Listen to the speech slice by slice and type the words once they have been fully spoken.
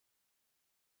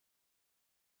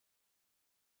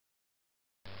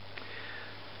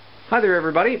Hi there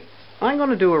everybody. I'm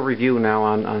going to do a review now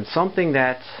on something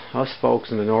that us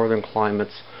folks in the northern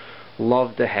climates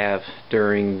love to have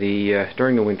during the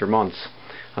winter months.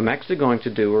 I'm actually going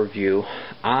to do a review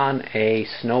on a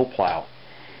snow plow.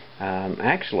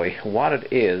 Actually, what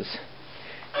it is,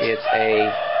 it's a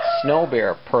Snow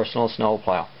Bear personal snow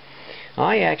plow.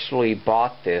 I actually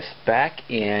bought this back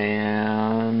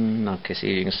in, okay, see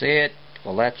if you can see it,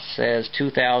 well that says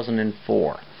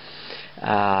 2004.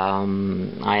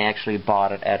 I actually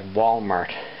bought it at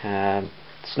Walmart.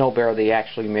 Snow Bear, they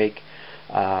actually make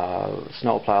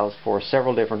snow plows for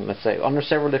several different, let's say, under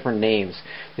several different names.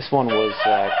 This one was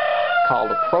called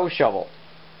a Pro Shovel.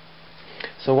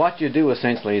 So what you do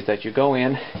essentially is that you go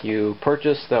in, you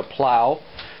purchase the plow.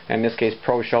 In this case,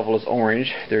 Pro Shovel is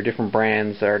orange. There are different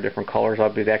brands, there are different colors.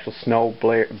 Obviously, the actual Snow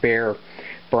Bear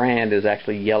brand is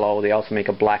actually yellow. They also make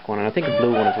a black one, and I think a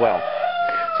blue one as well.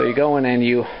 So you go in and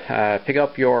you pick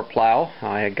up your plow.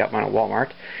 I got mine at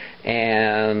Walmart,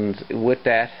 and with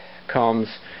that comes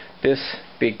this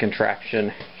big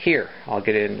contraption here. I'll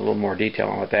get in a little more detail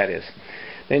on what that is.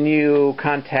 Then you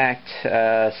contact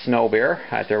Snow Bear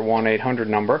at their 1-800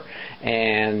 number,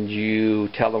 and you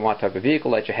tell them what type of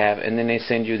vehicle that you have, and then they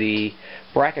send you the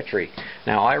bracketry.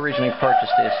 Now, I originally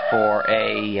purchased this for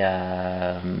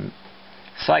a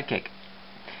Sidekick.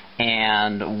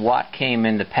 And what came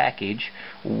in the package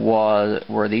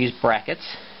were these brackets.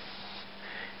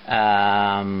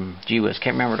 Gee whiz,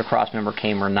 can't remember if the cross member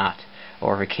came or not,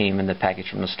 or if it came in the package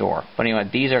from the store. But anyway,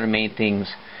 these are the main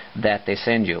things that they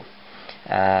send you.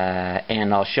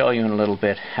 And I'll show you in a little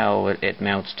bit how it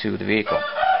mounts to the vehicle.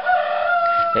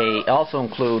 They also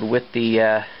include with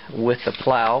the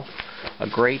plow a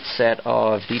great set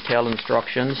of detailed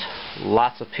instructions,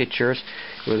 lots of pictures.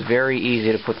 It was very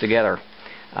easy to put together.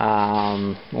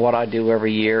 What I do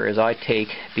every year is I take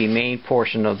the main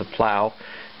portion of the plow,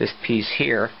 this piece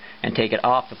here, and take it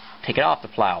off the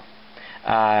plow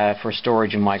for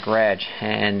storage in my garage.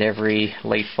 And every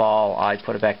late fall I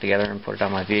put it back together and put it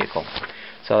on my vehicle.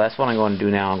 So that's what I'm going to do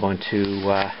now. I'm going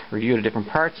to review the different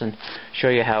parts and show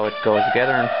you how it goes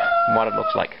together and what it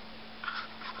looks like.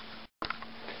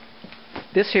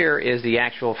 This here is the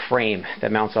actual frame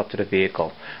that mounts up to the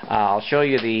vehicle. I'll show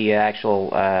you the actual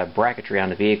bracketry on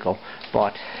the vehicle,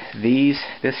 but this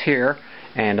here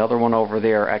and other one over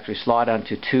there actually slide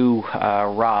onto two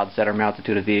rods that are mounted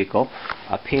to the vehicle.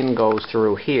 A pin goes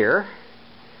through here,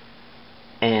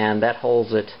 and that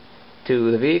holds it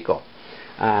to the vehicle.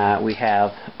 We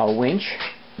have a winch,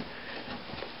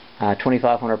 a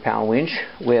 2,500 pound winch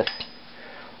with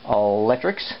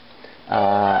electrics.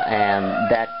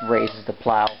 And that raises the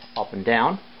plow up and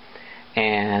down.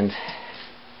 And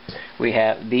we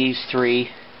have these three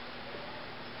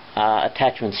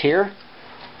attachments here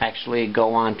actually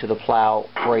go on to the plow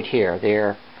right here,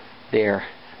 there,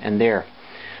 and there.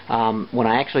 When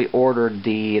I actually ordered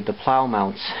the plow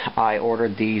mounts, I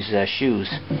ordered these shoes.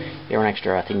 They were an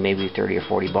extra, I think maybe 30 or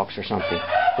 40 bucks or something,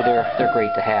 but they're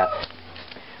great to have.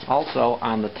 Also,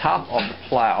 on the top of the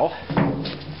plow,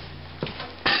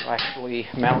 actually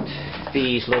mount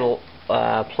these little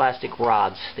plastic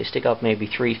rods. They stick up maybe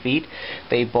 3 feet.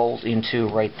 They bolt into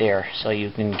right there, so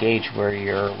you can gauge where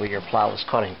your plow is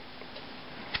cutting.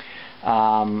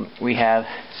 We have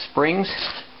springs.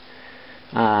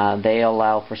 They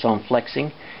allow for some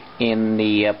flexing in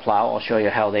the plow. I'll show you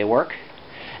how they work.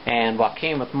 And what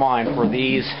came with mine were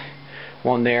these,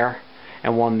 one there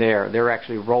and one there. They're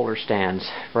actually roller stands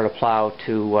for the plow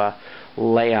to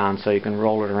lay on, so you can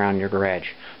roll it around your garage.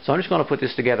 So I'm just going to put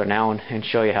this together now and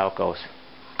show you how it goes.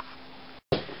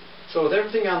 So with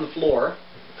everything on the floor,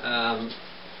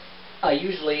 I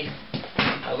usually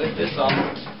lift this up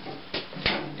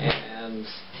and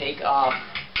take off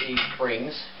these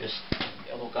springs. Just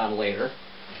look on later.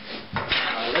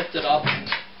 I lift it up.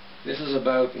 This is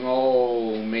about,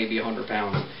 maybe 100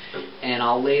 pounds. And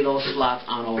I'll lay those slots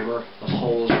on over the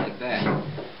holes like that.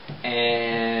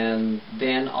 And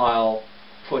then I'll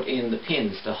put in the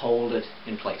pins to hold it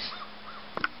in place.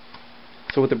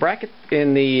 So with the bracket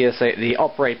in the say the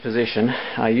upright position,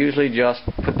 I usually just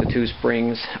put the two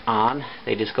springs on.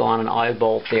 They just go on an eye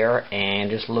bolt there and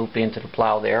just loop into the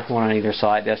plow there, one on either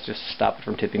side. That's just to stop it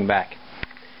from tipping back.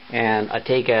 And I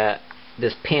take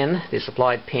this pin, this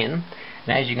applied pin,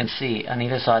 and as you can see on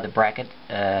either side of the bracket,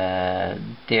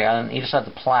 there on either side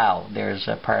of the plow, there's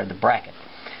a part of the bracket.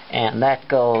 And that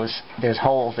goes, there's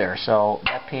holes there, so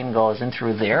that pin goes in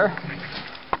through there.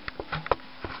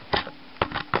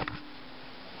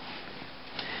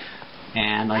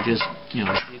 And I just,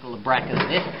 wiggle the bracket a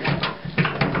bit,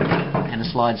 and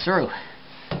it slides through.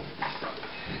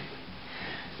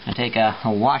 I take a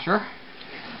washer,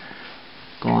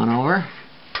 go on over,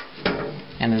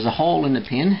 and there's a hole in the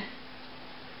pin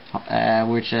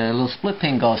which a little split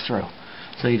pin goes through.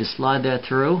 So you just slide that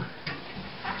through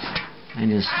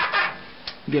and just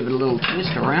give it a little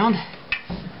twist around.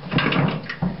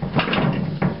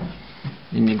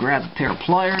 Then you grab a pair of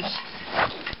pliers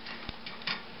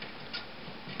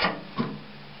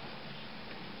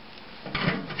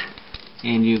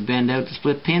and you bend out the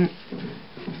split pin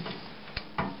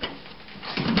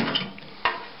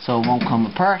so it won't come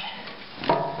apart,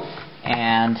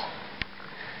 and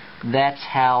that's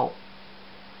how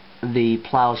the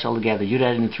plow is held together. You do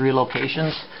that in 3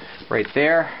 locations, right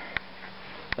there,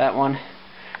 that one,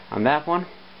 on that one,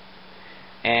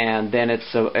 and then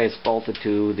it's bolted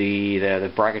to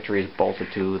the bracketry is bolted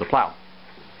to the plow,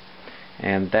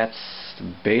 and that's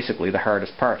basically the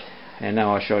hardest part. And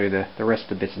now I'll show you the rest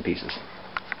of the bits and pieces.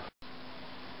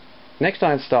 Next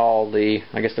I installed the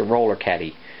roller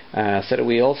caddy set of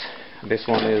wheels. This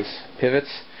one is pivots,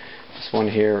 this one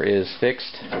here is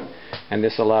fixed, and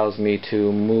this allows me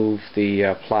to move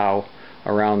the plow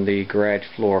around the garage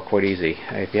floor quite easy.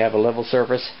 If you have a level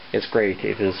surface, it's great.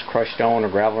 If it's crushed stone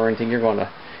or gravel or anything,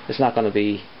 it's not going to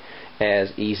be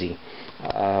as easy.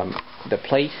 The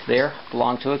plate there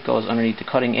belonging to it goes underneath the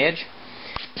cutting edge,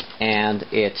 and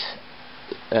it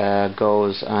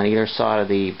goes on either side of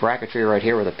the bracketry right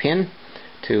here with a pin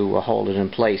to hold it in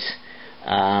place.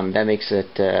 That makes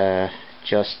it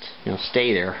just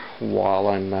stay there while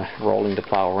I'm rolling the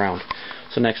plow around.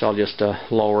 So next I'll just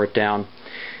lower it down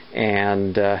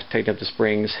and tighten up the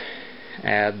springs,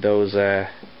 add those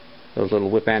little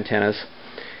whip antennas,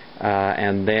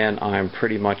 and then I'm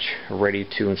pretty much ready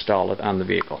to install it on the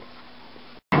vehicle.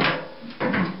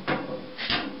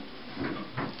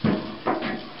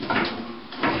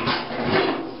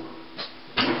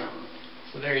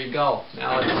 So there you go.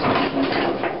 Now it's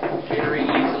very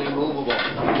easily movable.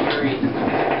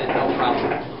 No problem.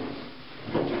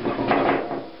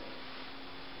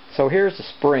 So here's the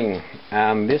spring.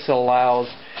 This allows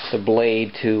the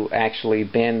blade to actually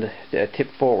bend, tip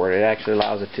forward. It actually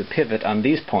allows it to pivot on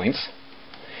these points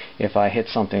if I hit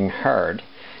something hard,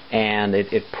 and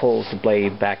it pulls the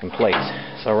blade back in place.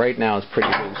 So right now it's pretty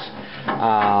loose.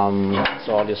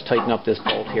 So I'll just tighten up this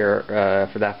bolt here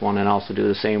for that one, and also do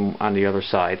the same on the other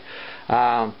side.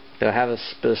 Do I have a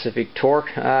specific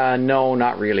torque? No,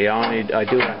 not really. I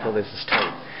do it until this is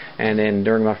tight. And then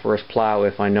during my first plow,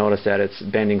 if I notice that it's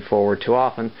bending forward too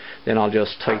often, then I'll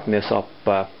just tighten this up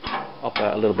a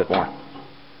little bit more.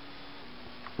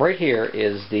 Right here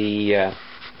is the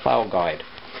plow guide.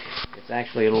 It's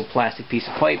actually a little plastic piece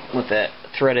of pipe with a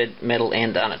threaded metal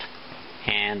end on it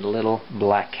and a little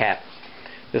black cap.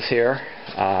 This here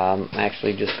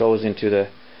actually just goes into the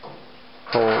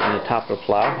hole in the top of the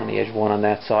plow, on the edge, one on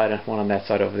that side and one on that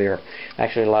side over there. It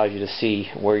actually allows you to see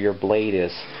where your blade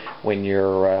is when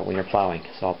you're plowing.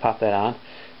 So I'll pop that on,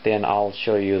 then I'll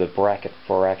show you the bracket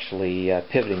for actually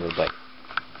pivoting the blade.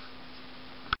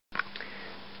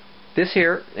 This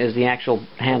here is the actual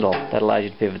handle that allows you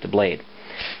to pivot the blade.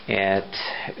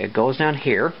 It goes down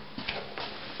here,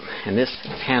 and this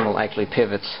handle actually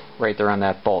pivots right there on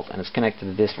that bolt, and it's connected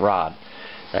to this rod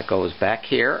that goes back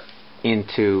here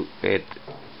into it,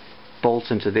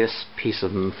 bolts into this piece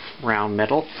of round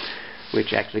metal,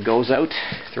 which actually goes out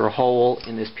through a hole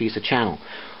in this piece of channel.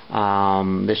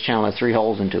 This channel has 3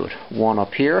 holes into it. One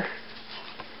up here,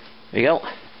 there you go,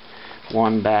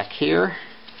 one back here,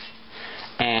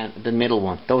 and the middle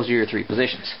one. Those are your 3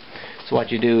 positions. So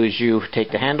what you do is you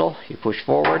take the handle, you push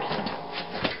forward,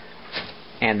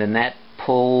 and then that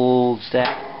pulls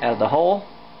that out of the hole,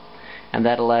 and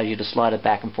that allows you to slide it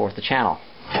back and forth the channel.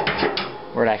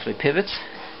 Where it actually pivots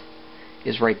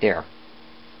is right there.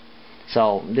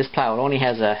 So this plow, it only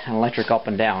has an electric up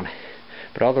and down,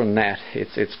 but other than that,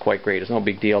 it's quite great. It's no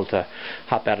big deal to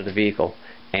hop out of the vehicle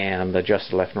and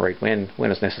adjust it left and right when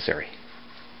it's necessary.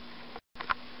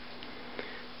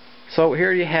 So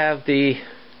here you have the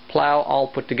plow all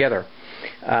put together.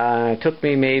 It took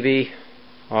me maybe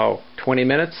 20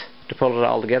 minutes to pull it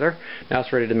all together. Now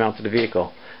it's ready to mount to the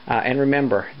vehicle. And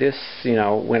remember, this,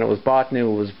 when it was bought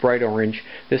new, it was bright orange.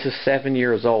 This is 7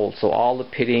 years old, so all the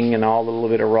pitting and all the little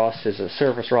bit of rust, is a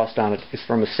surface rust on it, is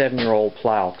from a 7-year-old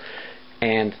plow.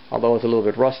 And although it's a little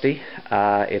bit rusty,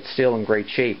 it's still in great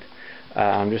shape.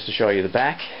 Just to show you the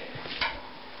back,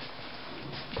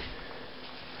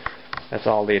 that's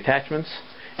all the attachments.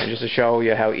 And just to show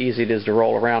you how easy it is to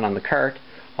roll around on the cart,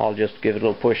 I'll just give it a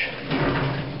little push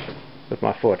with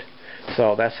my foot.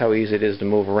 So that's how easy it is to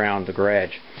move around the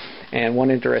garage. And one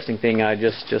interesting thing I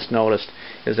just noticed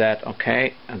is that,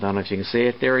 okay, I don't know if you can see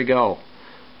it, there we go.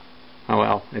 oh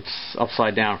well, it's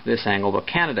upside down from this angle, but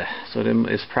Canada. So it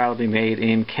is proudly made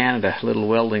in Canada. Little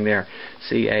welding there,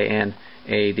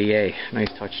 C-A-N-A-D-A. Nice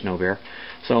touch, Snow Bear.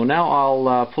 So now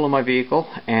I'll pull in my vehicle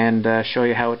and show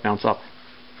you how it mounts up.